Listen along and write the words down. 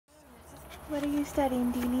What are you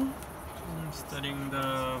studying, Dini? I'm studying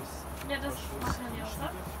the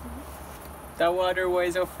The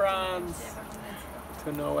waterways of France.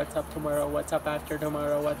 To know what's up tomorrow, what's up after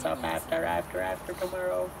tomorrow, what's up after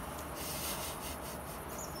tomorrow.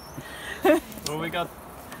 Well, we got...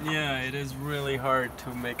 Yeah, it is really hard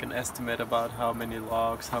to make an estimate about how many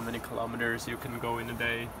logs, how many kilometers you can go in a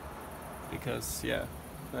day. Because, yeah,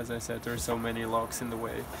 as I said, there's so many logs in the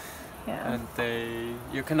way. Yeah. And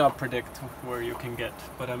you cannot predict where you can get.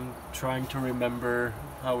 But I'm trying to remember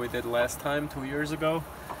how we did last time, 2 years ago.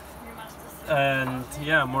 And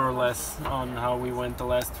yeah, more or less on how we went the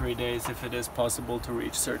last 3 days, if it is possible to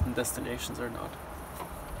reach certain destinations or not.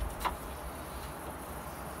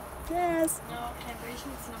 Yes.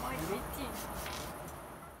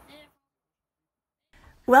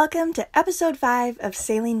 Welcome to episode 5 of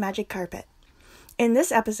Sailing Magic Carpet. In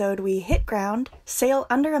this episode, we hit ground, sail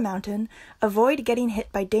under a mountain, avoid getting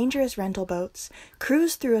hit by dangerous rental boats,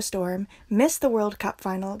 cruise through a storm, miss the World Cup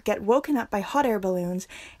final, get woken up by hot air balloons,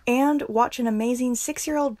 and watch an amazing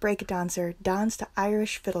 6-year-old breakdancer dance to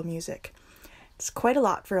Irish fiddle music. It's quite a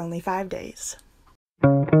lot for only 5 days.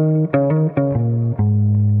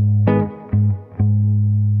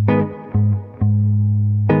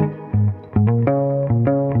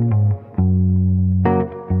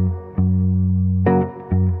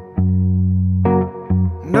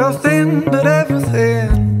 Nothing but everything.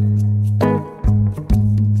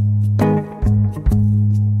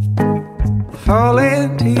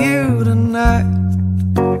 Falling to you tonight.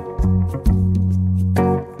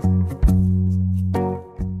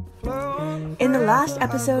 In the last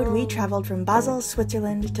episode, we traveled from Basel,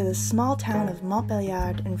 Switzerland to the small town of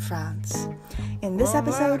Montbeliard in France. In this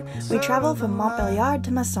episode, we travel from Montbeliard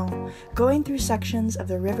to Macon, going through sections of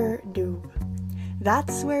the river Doubs.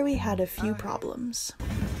 That's where we had a few problems.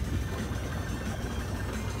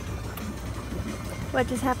 What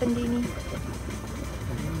just happened, Dini?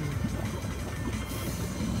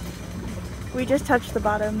 We just touched the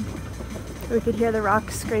bottom. We could hear the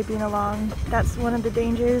rocks scraping along. That's one of the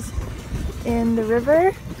dangers in the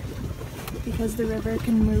river, because the river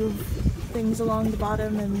can move things along the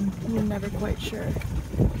bottom and you're never quite sure.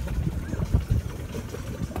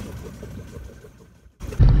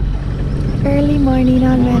 Early morning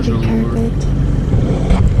on Magic Carpet.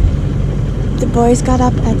 The boys got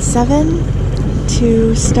up at 7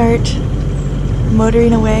 to start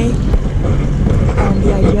motoring away.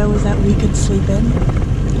 The idea was that we could sleep in,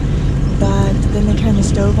 but then they turned the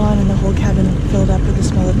stove on and the whole cabin filled up with the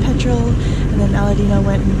smell of petrol, and then Aladino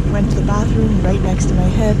went to the bathroom right next to my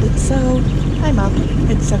head, so I'm up.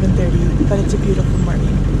 It's 7:30, but it's a beautiful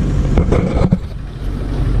morning.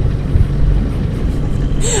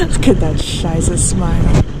 Look at that Shiza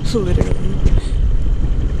smile, literally.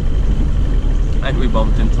 And we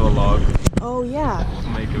bumped into a log. Oh yeah. To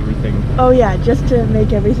make everything... Oh yeah, just to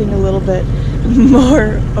make everything a little bit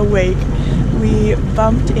more awake. We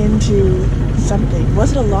bumped into something.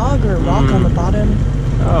 Was it a log or a rock on the bottom?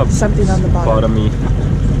 Oh, something on the bottom. Bottomy.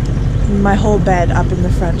 My whole bed up in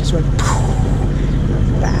the front just went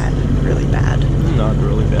bad, really bad. Not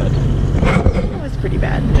really bad. It was pretty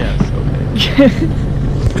bad. Yeah, it's okay.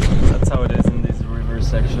 That's how it is in these river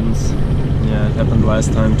sections. Yeah, it happened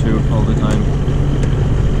last time too, all the time.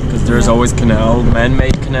 Because there's always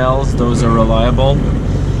man-made canals, those are reliable.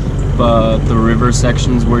 But the river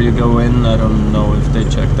sections where you go in, I don't know if they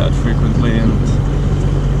check that frequently,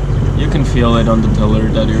 and you can feel it on the tiller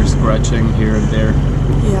that you're scratching here and there.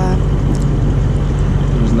 Yeah.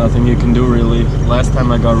 There's nothing you can do really. Last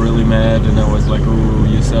time I got really mad and I was like, ooh,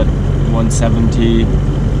 you said 170,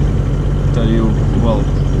 that you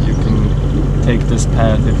can take this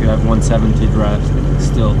path if you have 170 draft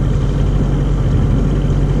still.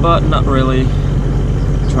 But not really.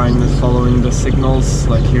 Trying to following the signals,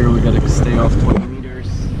 like here we gotta stay off 20 meters.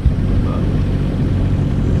 But...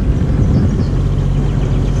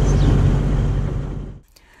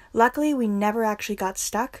 Luckily, we never actually got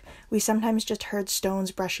stuck. We sometimes just heard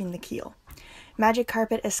stones brushing the keel. Magic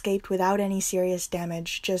Carpet escaped without any serious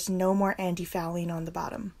damage, just no more anti-fouling on the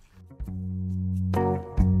bottom.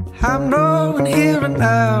 I'm knowing here and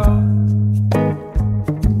now.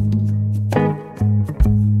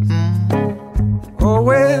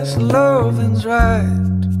 Always loving's right.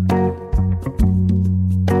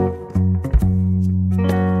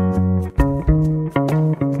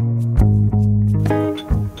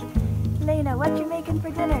 Lena, what you making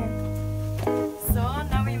for dinner? So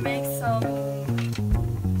now we make some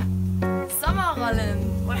Sommerrollen.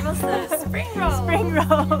 What was this? Spring rolls. Spring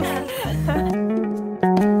rolls.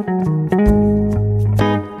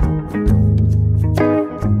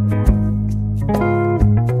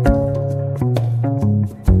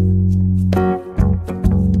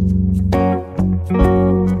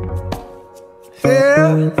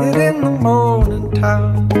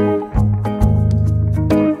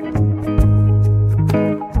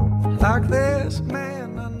 best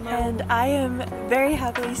man I know. And I am very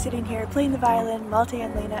happily sitting here playing the violin. Malte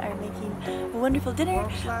and Lena are making a wonderful dinner.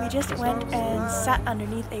 We just went and sat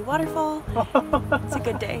underneath a waterfall. It's a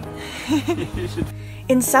good day.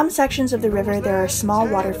 In some sections of the river, there are small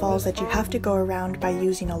waterfalls that you have to go around by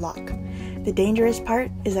using a lock. The dangerous part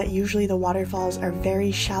is that usually the waterfalls are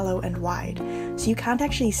very shallow and wide, so you can't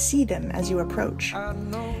actually see them as you approach.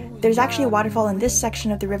 There's actually a waterfall in this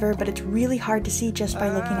section of the river, but it's really hard to see just by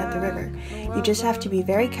looking at the river. You just have to be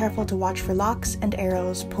very careful to watch for locks and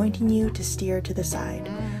arrows pointing you to steer to the side.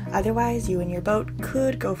 Otherwise, you and your boat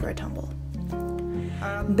could go for a tumble.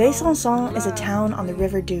 Besançon is a town on the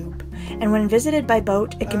River Doubs, and when visited by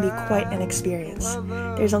boat, it can be quite an experience.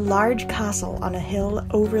 There's a large castle on a hill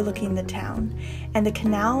overlooking the town, and the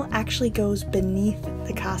canal actually goes beneath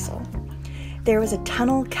the castle. There was a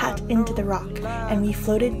tunnel cut into the rock, and we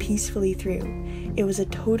floated peacefully through. It was a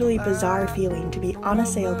totally bizarre feeling to be on a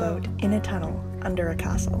sailboat in a tunnel under a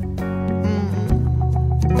castle.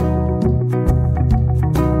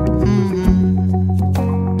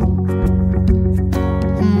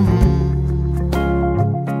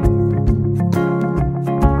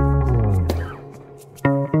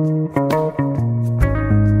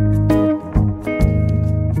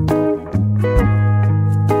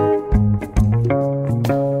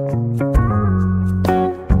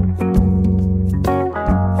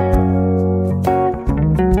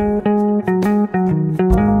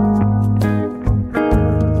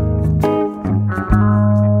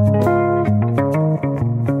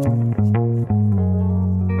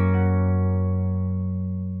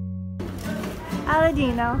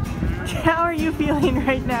 Aladino, how are you feeling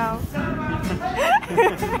right now?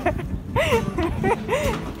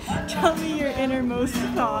 Tell me your innermost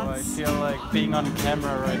thoughts. I feel like being on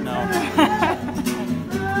camera right now.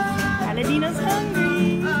 Aladino's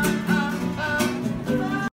hungry.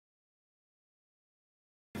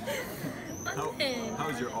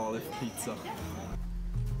 How's your olive pizza?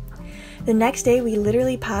 The next day, we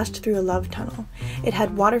literally passed through a love tunnel. It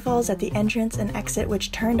had waterfalls at the entrance and exit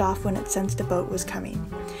which turned off when it sensed a boat was coming.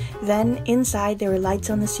 Then, inside, there were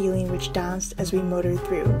lights on the ceiling which danced as we motored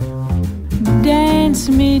through. Dance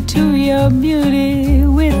me to your beauty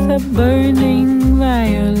with a burning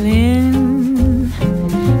violin.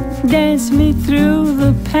 Dance me through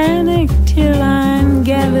the panic till I'm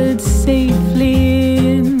gathered safely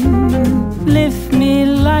in. Lift me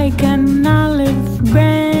like an olive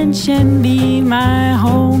branch and be my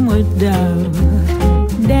homeward dove.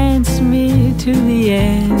 Dance me to the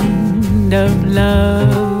end of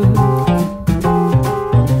love.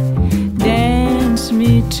 Dance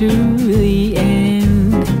me to the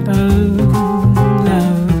end of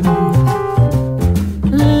love.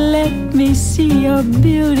 Let me see your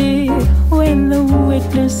beauty when the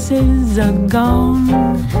witnesses are gone.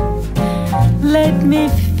 Let me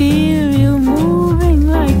feel you moving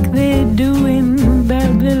like they do in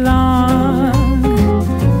Babylon.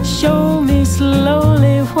 Show me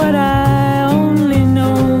slowly what I only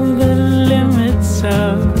know the limits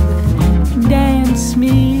of. Dance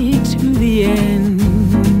me to the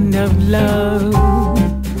end of love.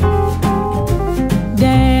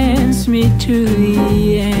 Dance me to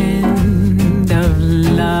the end of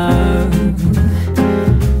love.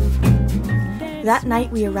 That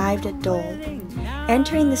night we arrived at Dole.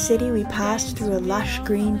 Entering the city, we passed through a lush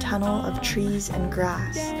green tunnel of trees and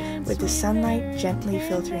grass, with the sunlight gently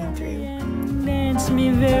filtering through. Dance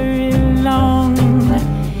me very long.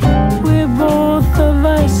 We're both of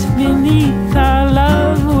us beneath our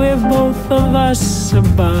love. We're both of us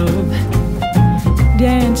above.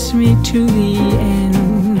 Dance me to the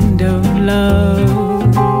end of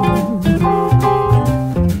love.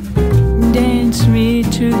 Dance me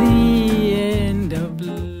to the end of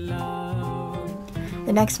love.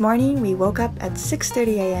 The next morning, we woke up at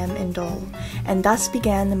 6:30 a.m. in Dole, and thus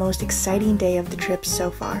began the most exciting day of the trip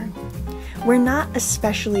so far. We're not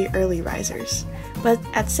especially early risers, but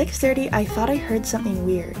at 6:30 I thought I heard something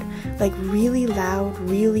weird, like really loud,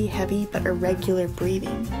 really heavy, but irregular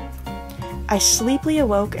breathing. I sleepily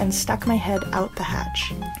awoke and stuck my head out the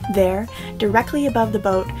hatch. There, directly above the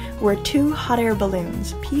boat, were 2 hot air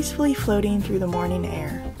balloons, peacefully floating through the morning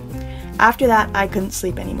air. After that, I couldn't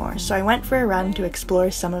sleep anymore, so I went for a run to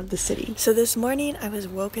explore some of the city. So this morning, I was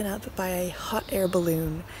woken up by a hot air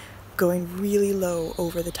balloon going really low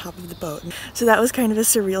over the top of the boat. So that was kind of a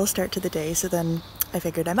surreal start to the day, so then I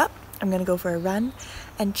figured I'm up, I'm gonna go for a run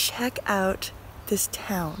and check out this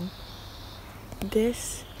town.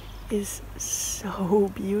 This is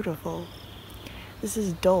so beautiful. This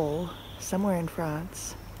is Dole, somewhere in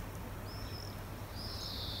France.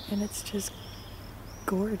 And it's just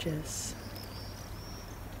gorgeous.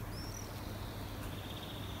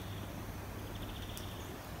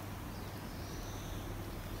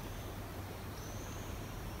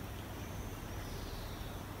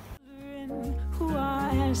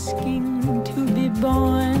 asking to be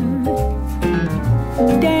born.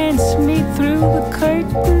 Dance me through the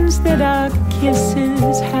curtains that our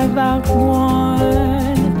kisses have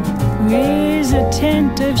outworn. Raise a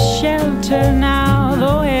tent of shelter now,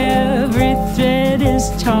 though every thread is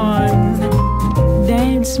torn.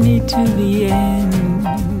 Dance me to the end.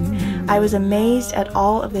 I was amazed at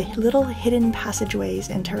all of the little hidden passageways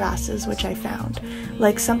and terraces which I found,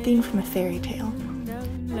 like something from a fairy tale.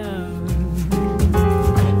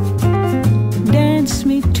 Dance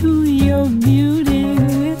me to your beauty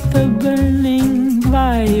with a burning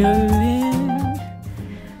violin.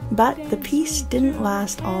 But the peace didn't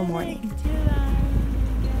last all morning.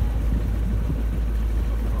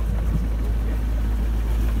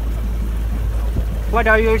 What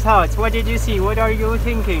are your thoughts? What did you see? What are you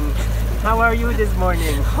thinking? How are you this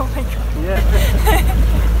morning? Oh my god. Yeah.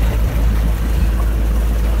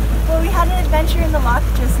 Well, we had an adventure in the loch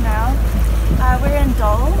just now. We're in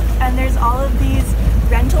Dull, and there's all of these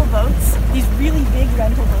rental boats, these really big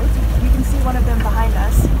rental boats. You can see one of them behind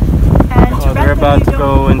us. And to We're rent them, about you to don't-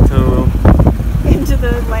 go into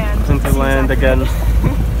the land. into land again.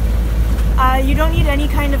 You don't need any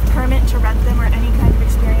kind of permit to rent them or any kind of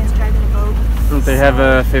experience driving a boat. They have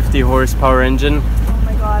a 50 horsepower engine. Oh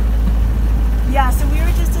my god. Yeah, so we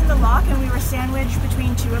were just in the loch and we were sandwiched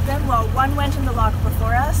between two of them. Well, one went in the loch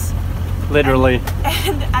before us. Literally.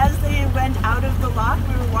 And as they went out of the loch,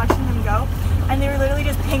 we were watching them go. And they were literally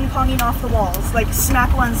just ping-ponging off the walls. Like,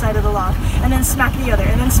 smack one side of the loch, and then smack the other,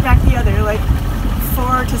 and then smack the other. Like,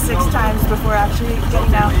 4 to 6 times before actually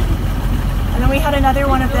getting out. And then we had another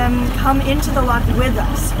one of them come into the loch with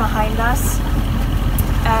us, behind us.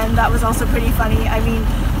 And that was also pretty funny. I mean,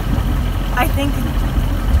 I think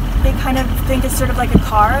they kind of think it's sort of like a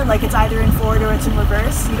car, like it's either in forward or it's in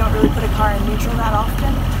reverse. You don't really put a car in neutral that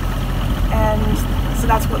often. And so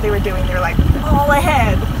that's what they were doing. They were like, all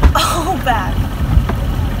ahead, all back.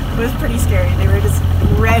 It was pretty scary. They were just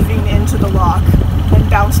revving into the loch and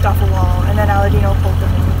bounced off a wall, and then Aladino pulled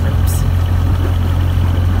them in groups.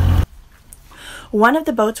 One of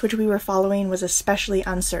the boats which we were following was especially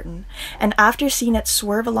uncertain, and after seeing it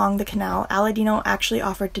swerve along the canal, Aladino actually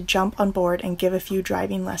offered to jump on board and give a few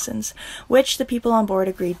driving lessons, which the people on board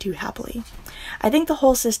agreed to happily. I think the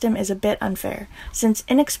whole system is a bit unfair, since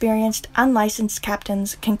inexperienced, unlicensed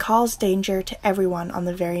captains can cause danger to everyone on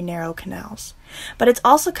the very narrow canals. But it's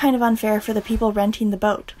also kind of unfair for the people renting the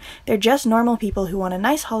boat. They're just normal people who want a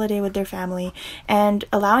nice holiday with their family, and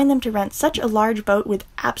allowing them to rent such a large boat with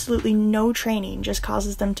absolutely no training just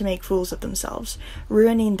causes them to make fools of themselves,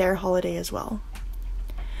 ruining their holiday as well.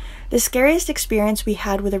 The scariest experience we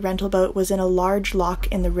had with a rental boat was in a large loch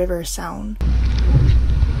in the River Sound.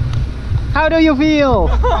 How do you feel?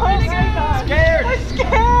 Scared!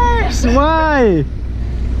 I'm scared! Why?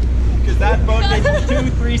 Because that boat did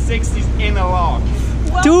 2 360s in a lock.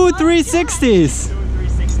 2 360s! 2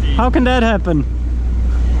 360s. How can that happen?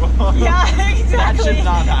 Yeah, exactly. That should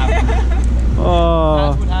not happen. Oh,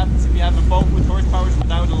 That's what happens if you have a boat with horsepower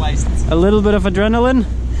without a license. a little bit of adrenaline?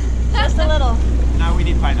 Just a little. Now we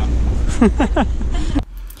need pineapple.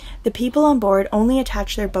 The people on board only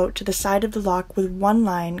attach their boat to the side of the loch with one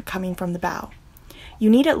line coming from the bow. You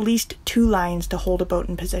need at least 2 lines to hold a boat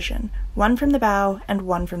in position, one from the bow and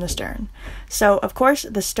one from the stern. So, of course,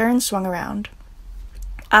 the stern swung around.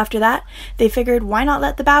 After that, they figured why not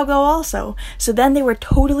let the bow go also, so then they were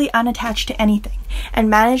totally unattached to anything,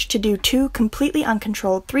 and managed to do 2 completely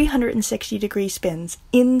uncontrolled 360-degree spins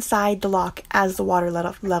inside the loch as the water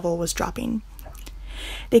level was dropping.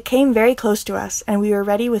 They came very close to us, and we were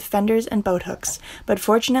ready with fenders and boat hooks, but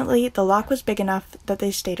fortunately the loch was big enough that they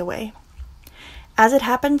stayed away. As it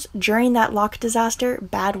happens, during that loch disaster,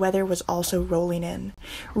 bad weather was also rolling in.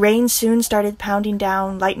 Rain soon started pounding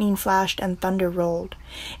down, lightning flashed, and thunder rolled.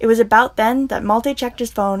 It was about then that Malte checked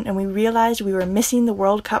his phone and we realized we were missing the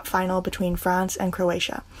World Cup final between France and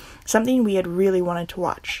Croatia, something we had really wanted to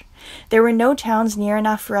watch. There were no towns near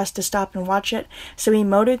enough for us to stop and watch it, so we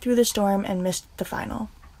motored through the storm and missed the final.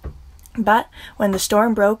 But when the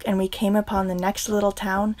storm broke and we came upon the next little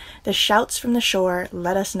town, the shouts from the shore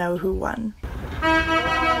let us know who won.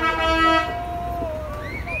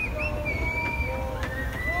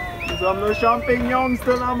 Samle champignons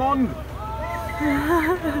de la monde.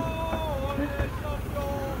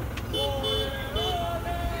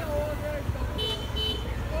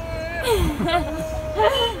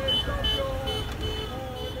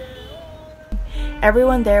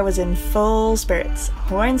 Everyone there was in full spirits,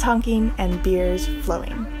 horns honking and beers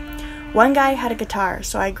flowing. One guy had a guitar,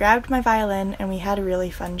 so I grabbed my violin and we had a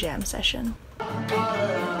really fun jam session.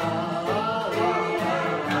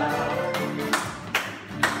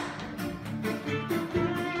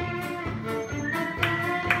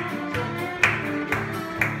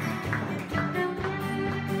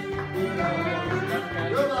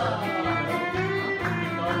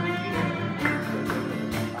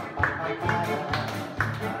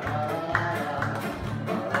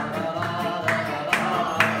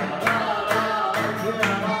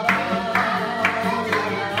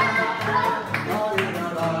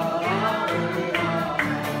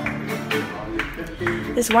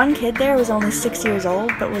 This one kid there was only 6 years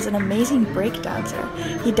old, but was an amazing break dancer.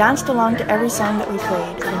 He danced along to every song that we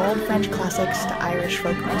played, from old French classics to Irish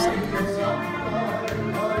folk music.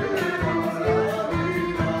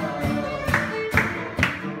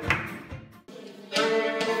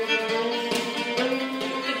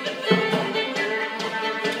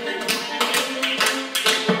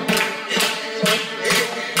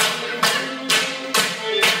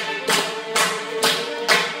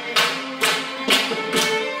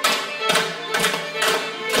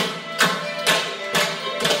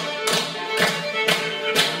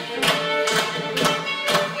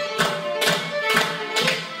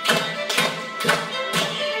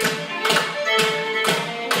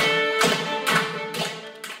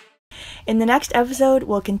 In the next episode,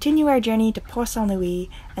 we'll continue our journey to Port Saint Louis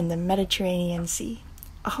and the Mediterranean Sea.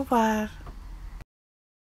 Au revoir!